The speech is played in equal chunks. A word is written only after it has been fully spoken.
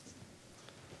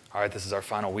All right, this is our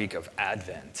final week of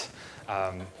Advent.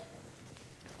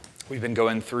 We've been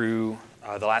going through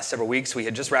the last several weeks. We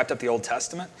had just wrapped up the Old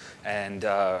Testament, and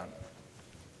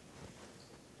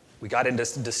we got into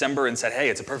December and said, hey,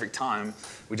 it's a perfect time.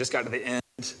 We just got to the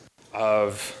end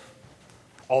of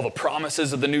all the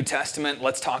promises of the New Testament.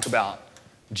 Let's talk about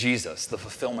Jesus, the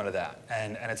fulfillment of that.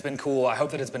 And it's been cool. I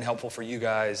hope that it's been helpful for you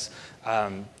guys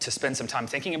to spend some time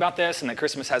thinking about this, and that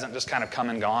Christmas hasn't just kind of come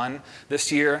and gone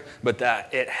this year, but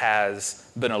that it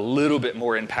has been a little bit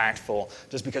more impactful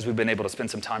just because we've been able to spend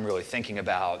some time really thinking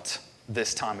about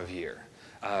this time of year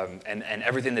and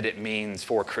everything that it means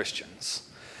for Christians.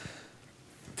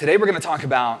 Today we're going to talk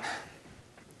about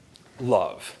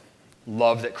love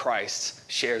that Christ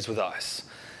shares with us.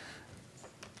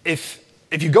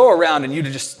 If you go around and you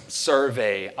just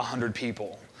survey 100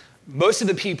 people, most of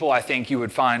the people I think you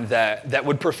would find that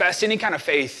would profess any kind of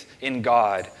faith in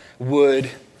God would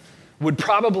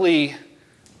probably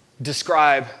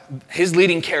describe his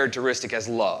leading characteristic as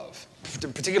love,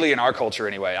 particularly in our culture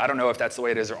anyway. I don't know if that's the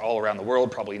way it is all around the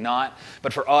world, probably not.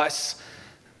 But for us,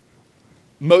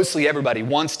 mostly everybody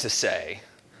wants to say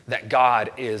that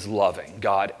God is loving.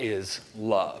 God is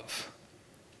love.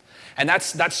 And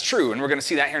that's true, and we're going to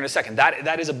see that here in a second.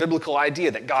 That is a biblical idea,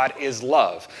 that God is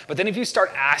love. But then if you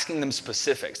start asking them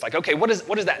specifics, like, okay, what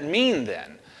does that mean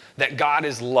then, that God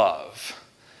is love?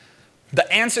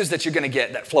 The answers that you're going to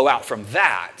get that flow out from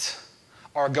that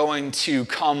are going to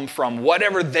come from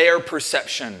whatever their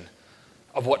perception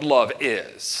of what love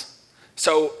is.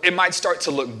 So it might start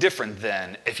to look different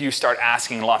then if you start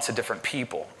asking lots of different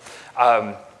people.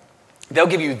 They'll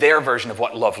give you their version of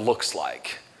what love looks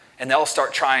like. And they'll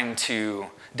start trying to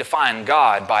define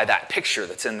God by that picture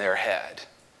that's in their head.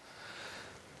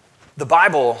 The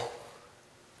Bible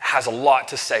has a lot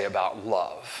to say about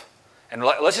love. And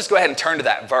let's just go ahead and turn to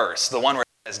that verse, the one where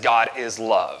it says God is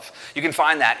love. You can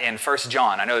find that in 1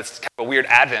 John. I know it's kind of a weird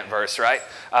Advent verse, right?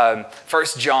 1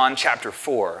 John chapter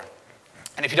 4.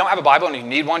 And if you don't have a Bible and you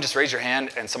need one, just raise your hand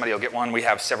and somebody will get one. We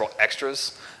have several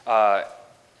extras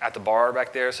at the bar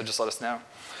back there, so just let us know.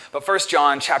 But 1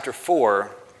 John chapter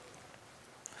 4,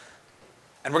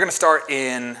 and we're going to start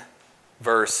in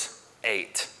verse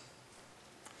 8.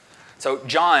 So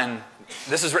John,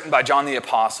 this is written by John the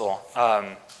Apostle,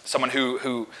 someone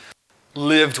who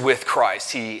lived with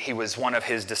Christ. He was one of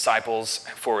his disciples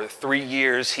for 3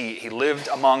 years. He lived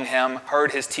among him,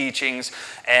 heard his teachings,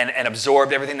 and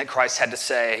absorbed everything that Christ had to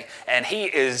say. And he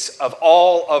is, of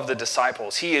all of the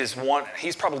disciples, he's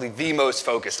probably the most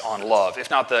focused on love, if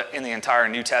not in the entire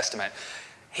New Testament.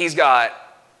 He's got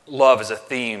love as a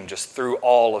theme just through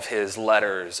all of his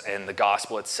letters and the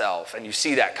gospel itself. And you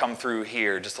see that come through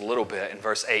here just a little bit. In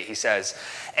verse 8, he says,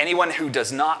 anyone who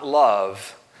does not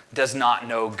love does not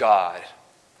know God,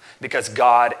 because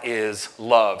God is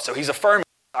love. So he's affirming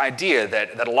the idea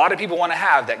that a lot of people want to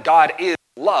have, that God is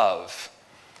love.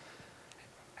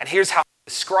 And here's how he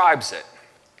describes it.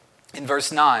 In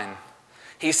verse 9,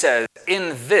 he says,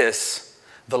 in this,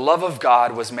 the love of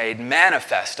God was made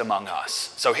manifest among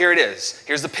us. So here it is.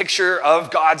 Here's the picture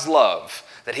of God's love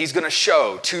that he's going to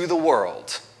show to the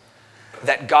world.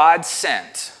 That God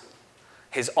sent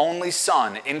his only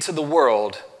Son into the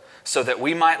world so that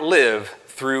we might live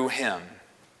through him.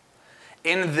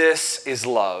 In this is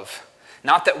love.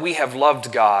 Not that we have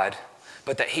loved God,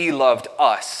 but that he loved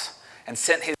us and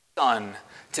sent his Son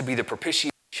to be the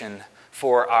propitiation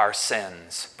for our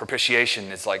sins. Propitiation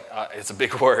is it's a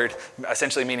big word,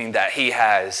 essentially meaning that he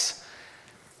has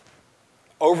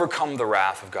overcome the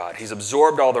wrath of God. He's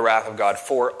absorbed all the wrath of God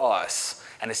for us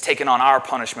and has taken on our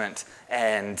punishment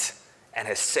and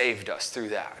has saved us through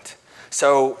that.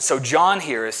 So John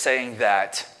here is saying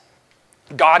that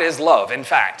God is love. In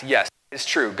fact, yes, it's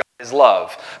true, God is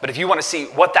love. But if you want to see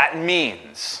what that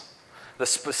means, the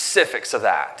specifics of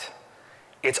that,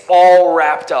 it's all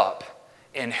wrapped up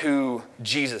in who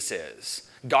Jesus is.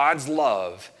 God's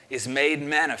love is made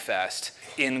manifest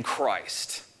in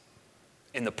Christ,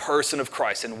 in the person of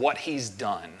Christ and what he's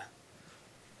done.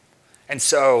 And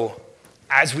so,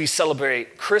 as we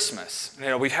celebrate Christmas,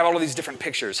 we've had all of these different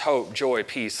pictures, hope, joy,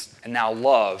 peace, and now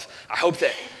love. I hope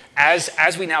that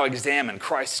as we now examine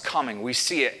Christ's coming, we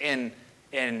see it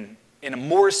in a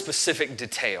more specific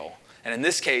detail. And in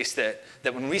this case, that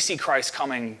when we see Christ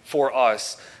coming for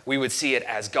us, we would see it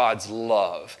as God's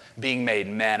love being made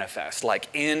manifest. Like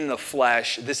in the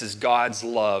flesh, this is God's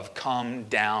love come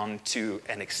down to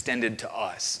and extended to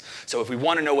us. So if we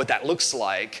want to know what that looks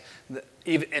like,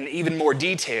 in even more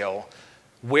detail,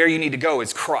 where you need to go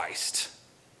is Christ,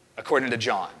 according to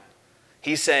John.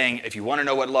 He's saying, if you want to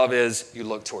know what love is, you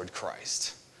look toward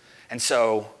Christ. And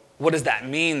so, what does that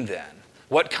mean then?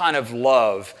 What kind of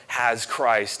love has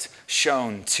Christ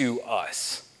shown to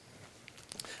us?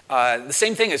 The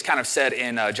same thing is kind of said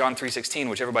in John 3:16,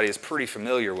 which everybody is pretty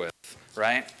familiar with,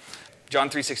 right? John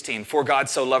 3:16, for God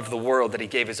so loved the world that he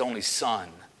gave his only son,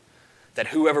 that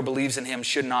whoever believes in him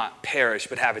should not perish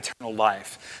but have eternal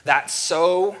life. That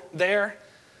 "so" there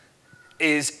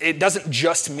it doesn't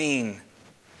just mean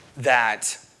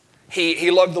that he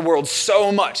loved the world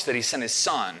so much that he sent his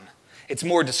son. It's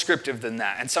more descriptive than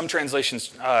that. And some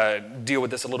translations deal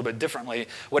with this a little bit differently.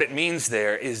 What it means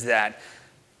there is that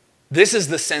this is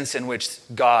the sense in which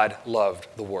God loved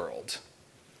the world.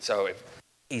 So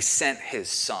he sent his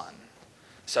son.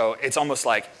 So it's almost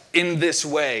like, in this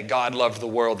way, God loved the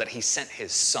world that he sent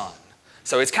his son.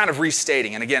 So it's kind of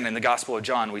restating. And again, in the Gospel of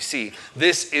John, we see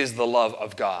this is the love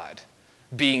of God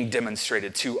being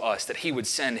demonstrated to us, that he would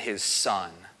send his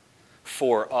son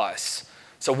for us.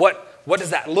 So what does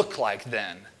that look like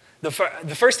then? The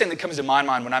first thing that comes to my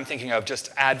mind when I'm thinking of just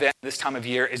Advent this time of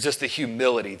year is just the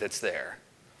humility that's there.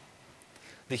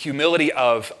 The humility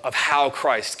of how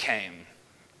Christ came.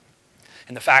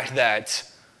 And the fact that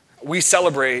we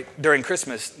celebrate during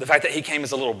Christmas the fact that he came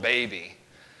as a little baby.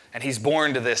 And he's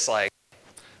born to this like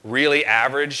really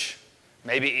average,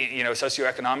 maybe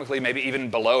socioeconomically, maybe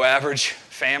even below average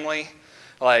family.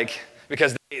 Like,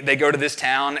 because they go to this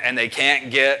town and they can't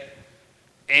get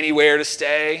anywhere to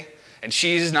stay, and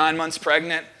she's 9 months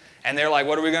pregnant, and they're like,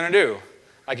 what are we going to do?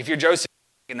 Like, if you're Joseph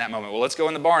in that moment, well, let's go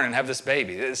in the barn and have this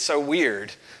baby. It's so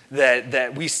weird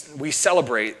that we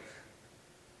celebrate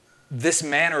this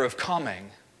manner of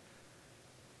coming.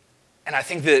 And I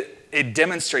think that it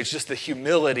demonstrates just the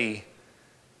humility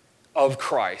of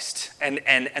Christ. And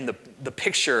the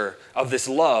picture of this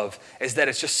love is that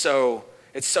it's so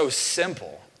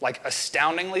simple, like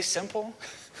astoundingly simple.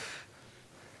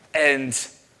 And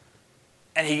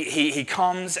he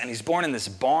comes and he's born in this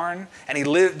barn, and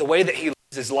the way that he lives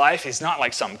his life, he's not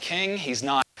like some king. He's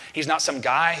not some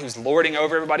guy who's lording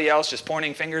over everybody else, just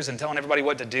pointing fingers and telling everybody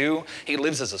what to do. He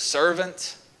lives as a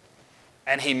servant,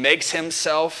 and he makes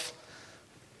himself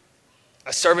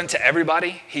a servant to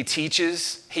everybody. He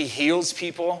teaches, he heals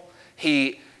people,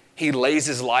 he lays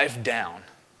his life down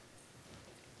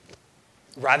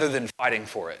rather than fighting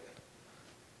for it.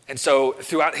 And so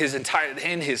throughout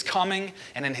in his coming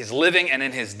and in his living and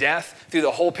in his death, through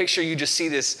the whole picture, you just see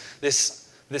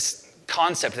this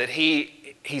concept that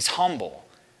he's humble.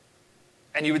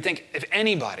 And you would think if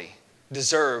anybody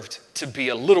deserved to be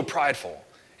a little prideful,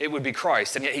 it would be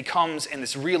Christ. And yet he comes in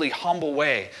this really humble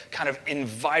way, kind of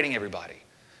inviting everybody.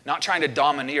 Not trying to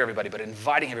domineer everybody, but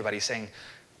inviting everybody, saying,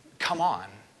 come on.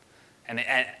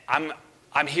 And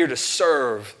I'm here to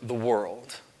serve the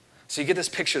world. So you get this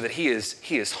picture that he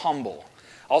is humble.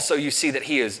 Also, you see that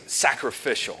he is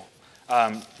sacrificial.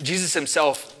 Jesus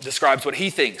himself describes what he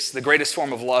thinks the greatest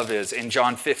form of love is in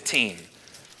John 15,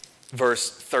 verse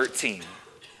 13.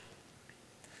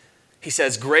 He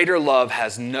says, greater love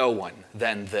has no one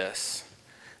than this,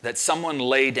 that someone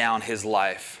lay down his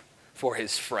life for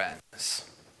his friends.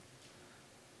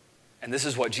 And this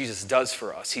is what Jesus does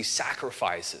for us. He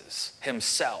sacrifices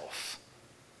himself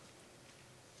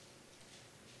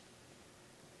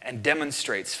and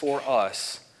demonstrates for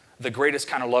us the greatest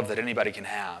kind of love that anybody can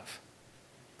have.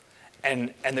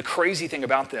 And the crazy thing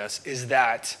about this is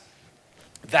that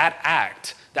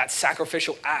act, that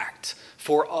sacrificial act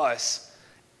for us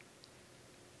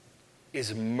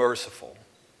is merciful.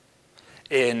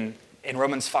 In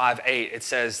Romans 5:8, it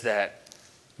says that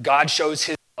God shows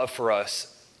his love for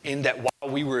us in that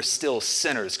while we were still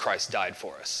sinners, Christ died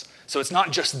for us. So it's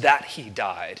not just that he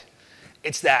died.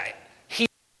 It's that he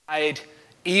died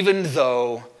even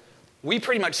though we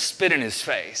pretty much spit in his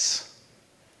face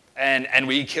and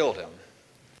we killed him.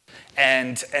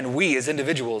 And we as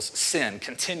individuals sin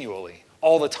continually,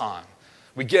 all the time.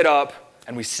 We get up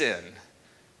and we sin.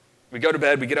 We go to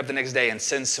bed, we get up the next day and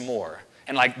sin some more.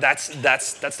 And like that's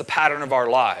the pattern of our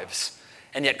lives.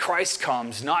 And yet Christ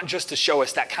comes not just to show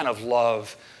us that kind of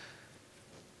love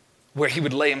where he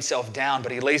would lay himself down,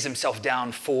 but he lays himself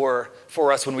down for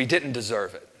us when we didn't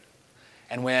deserve it.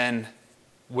 And when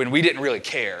we didn't really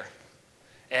care.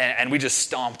 And we just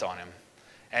stomped on him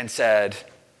and said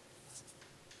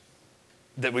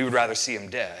that we would rather see him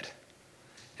dead.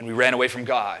 And we ran away from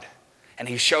God. And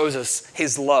he shows us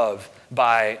his love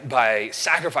by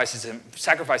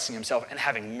sacrificing himself and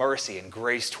having mercy and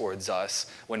grace towards us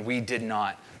when we did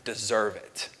not deserve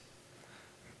it.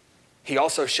 He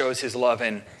also shows his love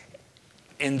in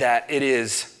that it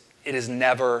is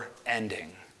never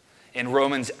ending. In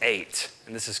Romans 8,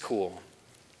 and this is cool.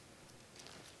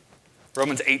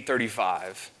 Romans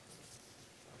 8:35.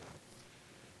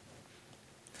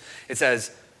 It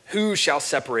says, Who shall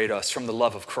separate us from the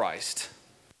love of Christ?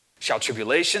 Shall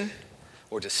tribulation,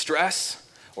 or distress,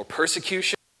 or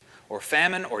persecution, or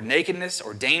famine, or nakedness,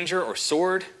 or danger, or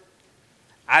sword?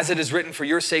 As it is written, for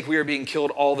your sake we are being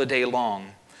killed all the day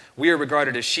long. We are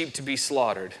regarded as sheep to be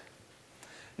slaughtered.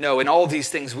 No, in all these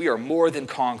things we are more than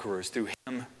conquerors through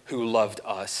him who loved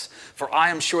us. For I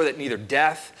am sure that neither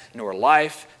death, nor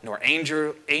life, nor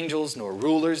angels, nor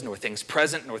rulers, nor things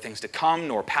present, nor things to come,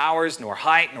 nor powers, nor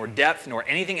height, nor depth, nor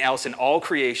anything else in all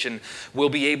creation will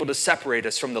be able to separate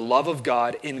us from the love of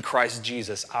God in Christ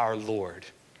Jesus our Lord.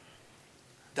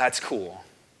 That's cool.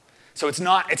 So it's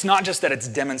not just that it's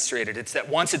demonstrated, it's that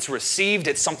once it's received,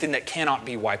 it's something that cannot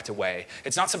be wiped away.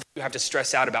 It's not something you have to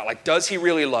stress out about, like, does he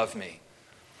really love me?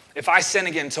 If I sin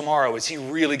again tomorrow, is he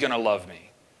really going to love me?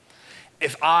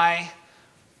 If I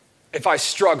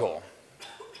struggle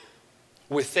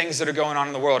with things that are going on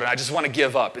in the world and I just want to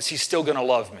give up, is he still going to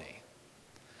love me?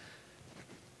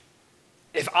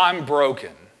 If I'm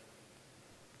broken,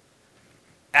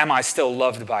 am I still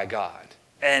loved by God?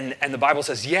 And the Bible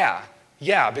says, yeah,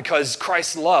 because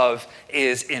Christ's love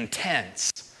is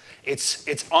intense.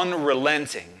 It's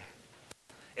unrelenting.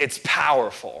 It's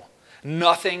powerful.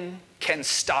 Nothing can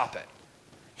stop it.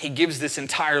 He gives this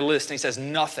entire list and he says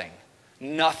nothing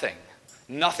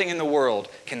in the world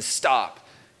can stop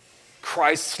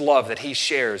Christ's love that he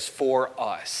shares for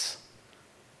us.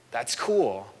 That's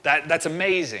cool. That's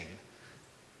amazing.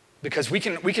 Because we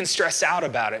can stress out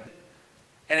about it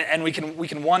and we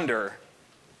can wonder,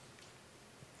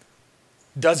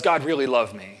 does God really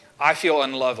love me? I feel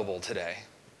unlovable today.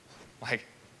 Like,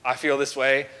 I feel this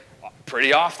way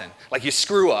pretty often. Like, you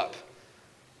screw up.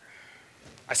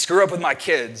 I screw up with my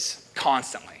kids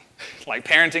constantly. Like,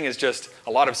 parenting is just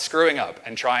a lot of screwing up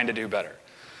and trying to do better.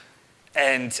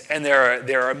 And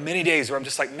there are many days where I'm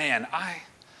just like, man, I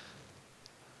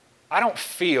don't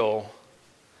feel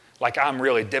like I'm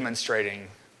really demonstrating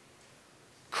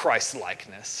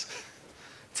Christ-likeness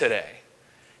today.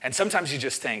 And sometimes you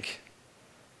just think,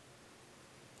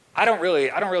 I don't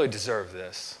really deserve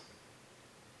this.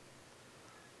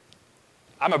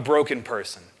 I'm a broken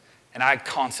person, and I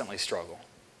constantly struggle.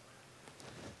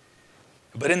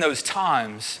 But in those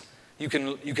times, you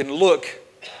can look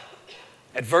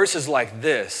at verses like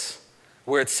this,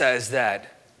 where it says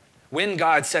that when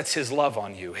God sets his love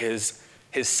on you, his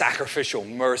sacrificial,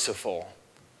 merciful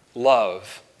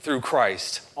love through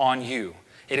Christ on you,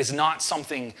 it is not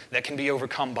something that can be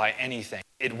overcome by anything.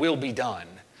 It will be done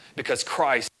because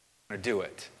Christ is going to do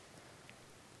it.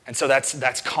 And so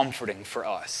that's comforting for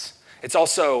us. It's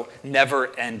also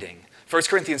never ending. 1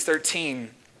 Corinthians 13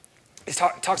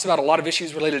 talks about a lot of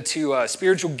issues related to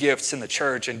spiritual gifts in the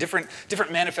church and different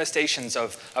manifestations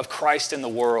of Christ in the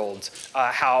world,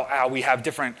 how we have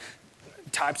different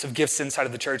types of gifts inside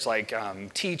of the church, like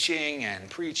teaching and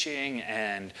preaching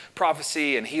and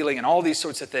prophecy and healing and all these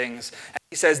sorts of things. And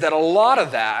he says that a lot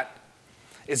of that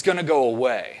is going to go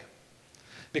away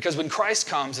because when Christ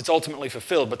comes, it's ultimately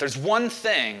fulfilled. But there's one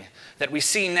thing that we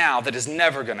see now that is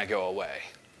never going to go away.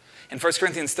 In 1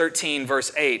 Corinthians 13,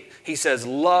 verse 8, he says,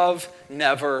 love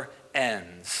never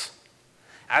ends.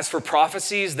 As for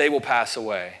prophecies, they will pass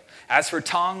away. As for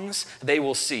tongues, they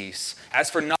will cease. As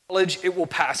for knowledge, it will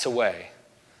pass away.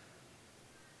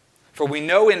 For we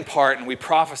know in part and we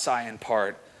prophesy in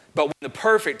part, but when the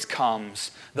perfect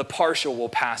comes, the partial will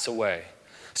pass away.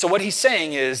 So what he's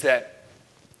saying is that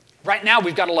right now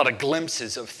we've got a lot of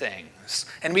glimpses of things,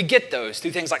 and we get those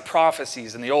through things like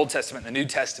prophecies in the Old Testament and the New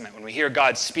Testament when we hear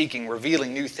God speaking,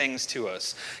 revealing new things to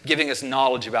us, giving us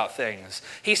knowledge about things.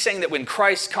 He's saying that when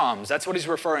Christ comes, that's what he's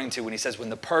referring to when he says when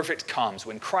the perfect comes.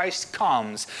 When Christ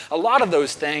comes, a lot of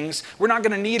those things we're not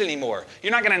going to need anymore.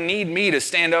 You're not going to need me to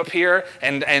stand up here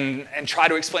and try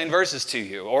to explain verses to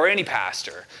you or any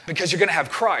pastor because you're going to have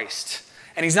Christ.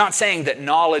 And he's not saying that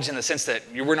knowledge in the sense that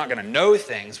we're not going to know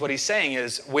things. What he's saying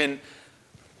is when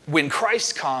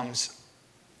Christ comes,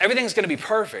 everything's going to be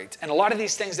perfect. And a lot of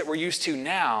these things that we're used to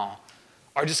now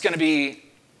are just going to be,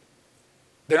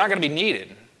 they're not going to be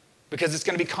needed because it's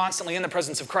going to be constantly in the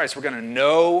presence of Christ. We're going to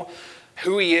know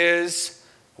who he is,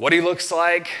 what he looks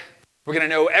like. We're going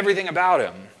to know everything about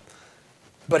him.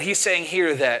 But he's saying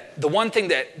here that the one thing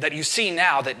that you see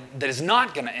now that is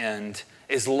not going to end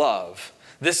is love.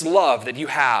 This love that you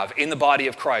have in the body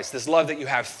of Christ, this love that you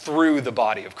have through the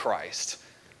body of Christ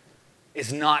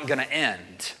is not going to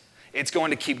end. It's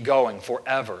going to keep going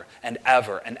forever and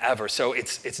ever and ever. So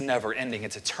it's never ending,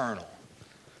 it's eternal.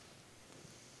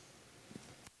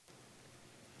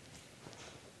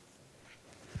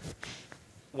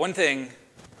 One thing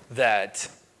that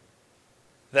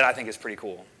I think is pretty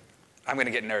cool, I'm going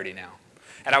to get nerdy now.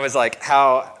 And I was like,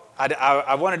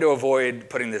 I wanted to avoid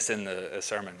putting this in the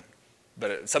sermon,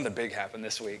 but something big happened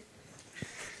this week.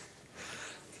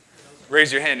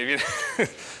 Raise your hand if you.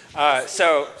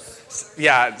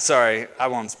 Yeah, sorry, I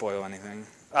won't spoil anything.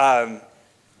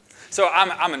 So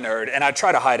I'm a nerd, and I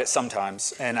try to hide it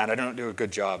sometimes, and I don't do a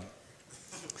good job.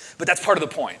 But that's part of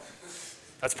the point.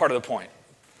 That's part of the point.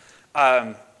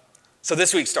 So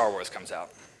this week, Star Wars comes out,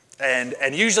 and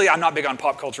usually I'm not big on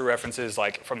pop culture references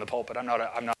like from the pulpit.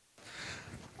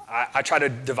 I try to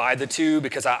divide the two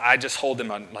because I just hold them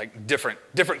on like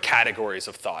different categories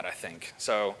of thought, I think.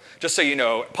 So just so you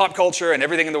know, pop culture and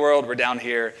everything in the world, we're down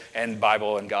here, and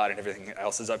Bible and God and everything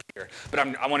else is up here. But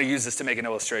I want to use this to make an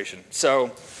illustration.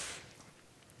 So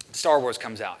Star Wars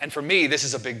comes out, and for me, this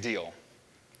is a big deal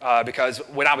because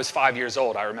when I was 5 years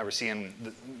old, I remember seeing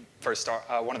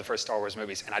one of the first Star Wars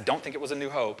movies, and I don't think it was A New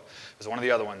Hope. It was one of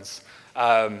the other ones.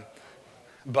 But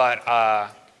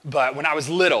when I was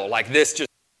little, like this just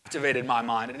activated my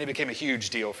mind, and it became a huge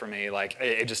deal for me. Like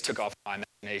it just took off my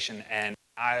imagination, and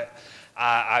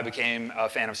I became a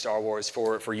fan of Star Wars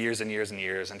for years and years and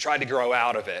years, and tried to grow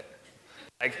out of it.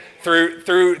 Like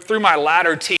through my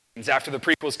latter teens, after the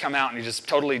prequels come out, and you're just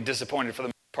totally disappointed for the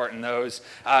most part in those.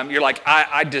 You're like,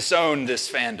 I disown this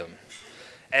fandom,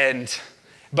 and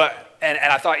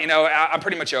I thought, I'm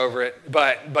pretty much over it.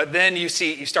 But then you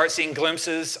start seeing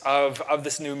glimpses of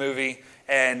this new movie,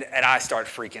 and I start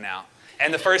freaking out.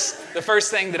 And the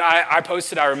first thing that I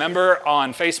posted, I remember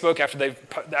on Facebook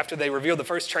after they revealed the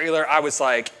first trailer, I was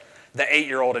like, the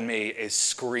 8-year-old in me is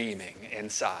screaming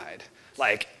inside,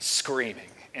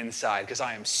 because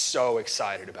I am so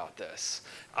excited about this.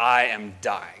 I am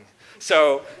dying.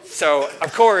 So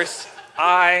of course,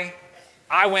 I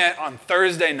went on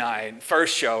Thursday night,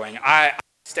 first showing. I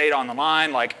stayed on the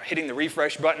line, like hitting the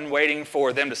refresh button, waiting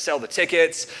for them to sell the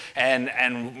tickets, and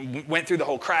went through the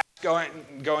whole crash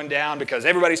going down because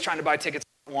everybody's trying to buy tickets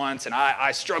at once, and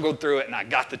I struggled through it, and I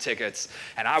got the tickets,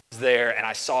 and I was there, and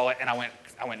I saw it, and I went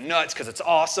nuts because it's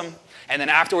awesome. And then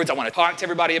afterwards, I want to talk to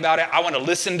everybody about it. I want to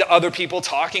listen to other people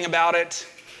talking about it.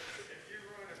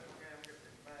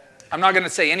 I'm not going to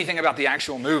say anything about the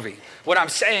actual movie. What I'm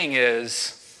saying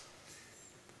is,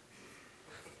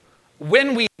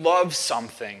 when we love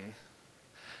something,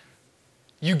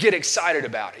 you get excited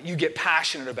about it, you get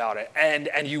passionate about it,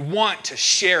 and you want to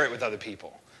share it with other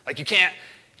people. Like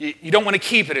you don't want to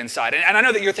keep it inside. And I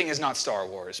know that your thing is not Star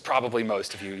Wars, probably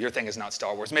most of you. Your thing is not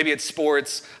Star Wars. Maybe it's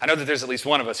sports. I know that there's at least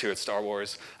one of us here at Star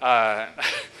Wars. But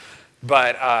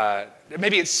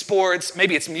maybe it's sports,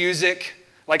 maybe it's music.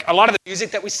 Like a lot of the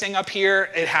music that we sing up here,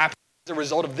 it happens as a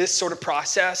result of this sort of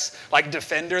process, like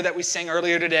Defender that we sang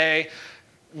earlier today.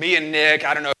 Me and Nick,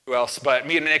 I don't know who else, but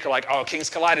me and Nick are like, oh, King's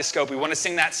Kaleidoscope, we want to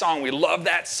sing that song. We love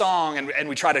that song, and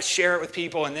we try to share it with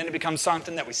people, and then it becomes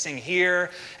something that we sing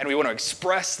here, and we want to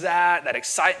express that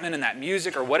excitement and that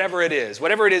music or whatever it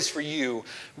is for you.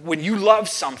 When you love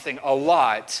something a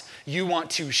lot, you want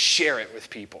to share it with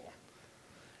people.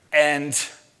 And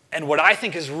what I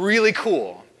think is really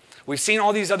cool, we've seen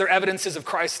all these other evidences of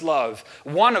Christ's love.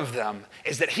 One of them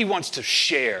is that he wants to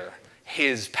share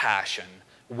his passion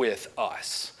with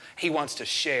us. He wants to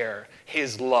share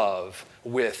his love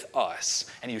with us.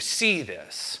 And you see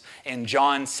this in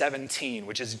John 17,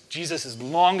 which is Jesus'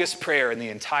 longest prayer in the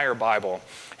entire Bible.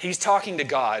 He's talking to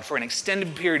God for an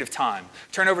extended period of time.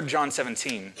 Turn over to John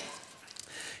 17.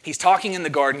 He's talking in the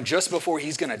garden just before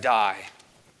he's going to die.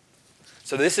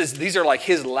 So these are like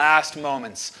his last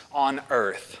moments on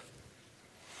earth.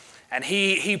 And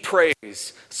he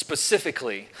prays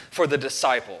specifically for the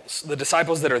disciples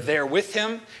that are there with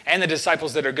him and the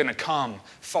disciples that are going to come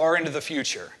far into the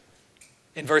future.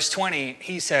 In verse 20,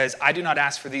 he says, I do not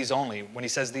ask for these only. When he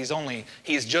says these only,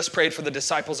 he has just prayed for the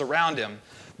disciples around him.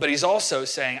 But he's also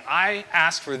saying, I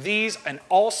ask for these and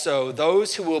also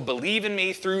those who will believe in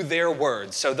me through their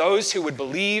words. So those who would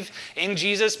believe in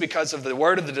Jesus because of the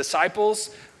word of the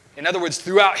disciples, in other words,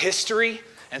 throughout history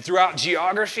and throughout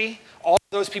geography, all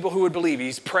those people who would believe,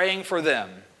 he's praying for them.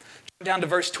 Down to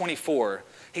verse 24,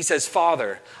 he says,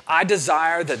 Father, I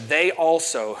desire that they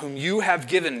also, whom you have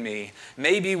given me,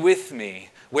 may be with me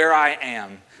where I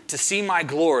am, to see my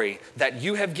glory that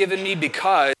you have given me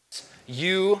because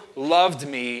you loved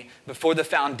me before the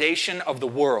foundation of the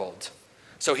world.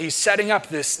 So he's setting up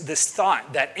this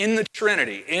thought that in the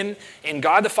Trinity, in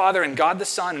God the Father and God the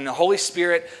Son and the Holy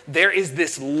Spirit, there is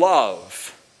this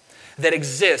love that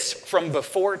exists from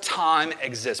before time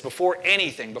exists, before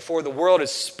anything, before the world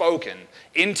is spoken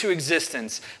into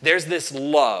existence. There's this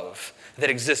love that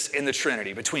exists in the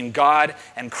Trinity between God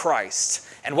and Christ.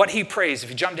 And what he prays, if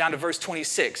you jump down to verse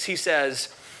 26, he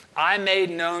says, I made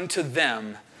known to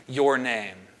them your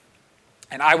name.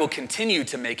 And I will continue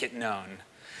to make it known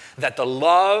that the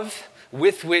love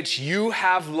with which you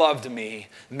have loved me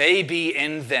may be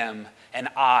in them and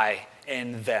I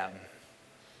in them.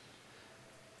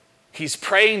 He's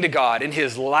praying to God in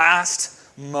his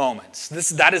last moments.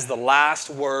 That is the last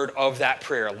word of that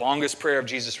prayer, longest prayer of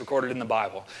Jesus recorded in the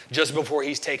Bible, just before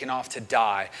he's taken off to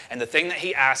die. And the thing that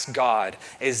he asked God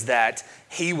is that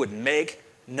he would make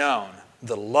known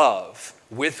the love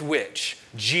with which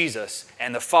Jesus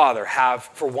and the Father have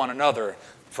for one another,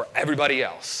 for everybody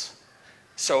else.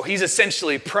 So he's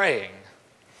essentially praying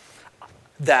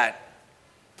that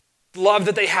love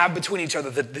that they have between each other,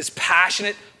 that this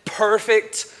passionate,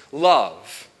 perfect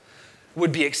love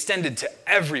would be extended to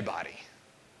everybody.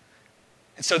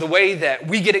 And so the way that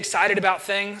we get excited about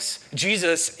things,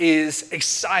 Jesus is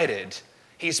excited.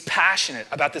 He's passionate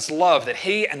about this love that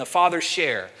he and the Father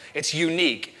share. It's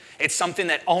unique. It's something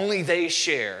that only they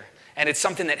share. And it's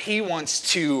something that he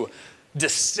wants to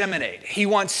disseminate. He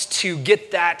wants to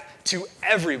get that to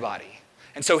everybody.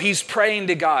 And so he's praying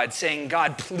to God, saying,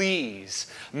 God, please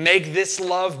make this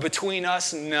love between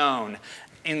us known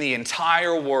in the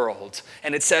entire world.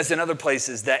 And it says in other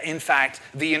places that, in fact,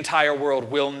 the entire world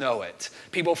will know it.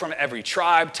 People from every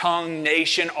tribe, tongue,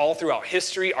 nation, all throughout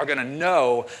history are going to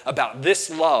know about this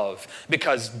love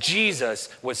because Jesus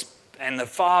and the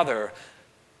Father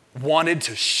wanted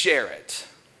to share it.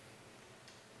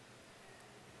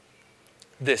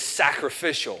 This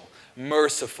sacrificial,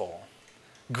 merciful,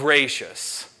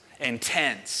 gracious,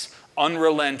 intense,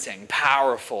 unrelenting,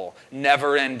 powerful,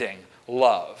 never-ending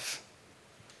love.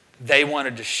 They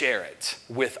wanted to share it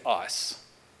with us.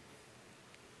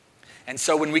 And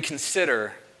so when we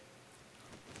consider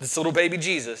this little baby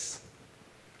Jesus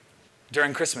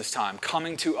during Christmas time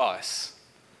coming to us,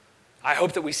 I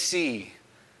hope that we see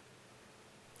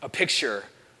a picture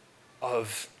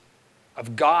of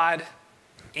God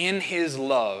in his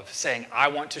love saying, I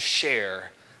want to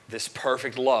share this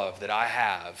perfect love that I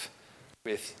have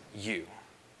with you.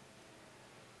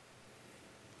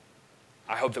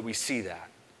 I hope that we see that.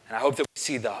 And I hope that we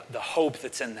see the hope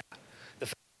that's in that. The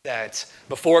fact that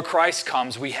before Christ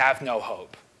comes, we have no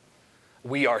hope.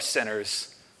 We are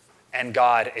sinners, and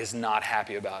God is not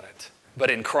happy about it. But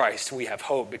in Christ, we have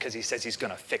hope because he says he's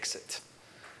going to fix it.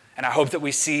 And I hope that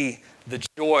we see the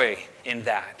joy in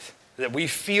that we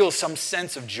feel some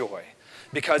sense of joy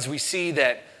because we see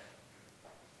that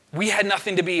we had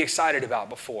nothing to be excited about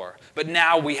before, but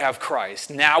now we have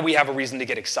Christ. Now we have a reason to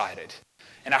get excited.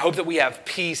 And I hope that we have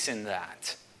peace in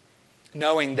that,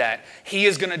 knowing that he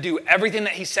is going to do everything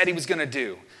that he said he was going to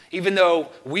do. Even though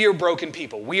we are broken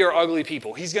people, we are ugly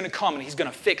people, he's going to come and he's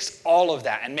going to fix all of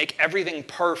that and make everything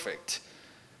perfect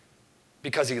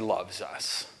because he loves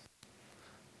us.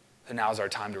 And now's our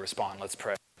time to respond. Let's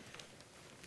pray.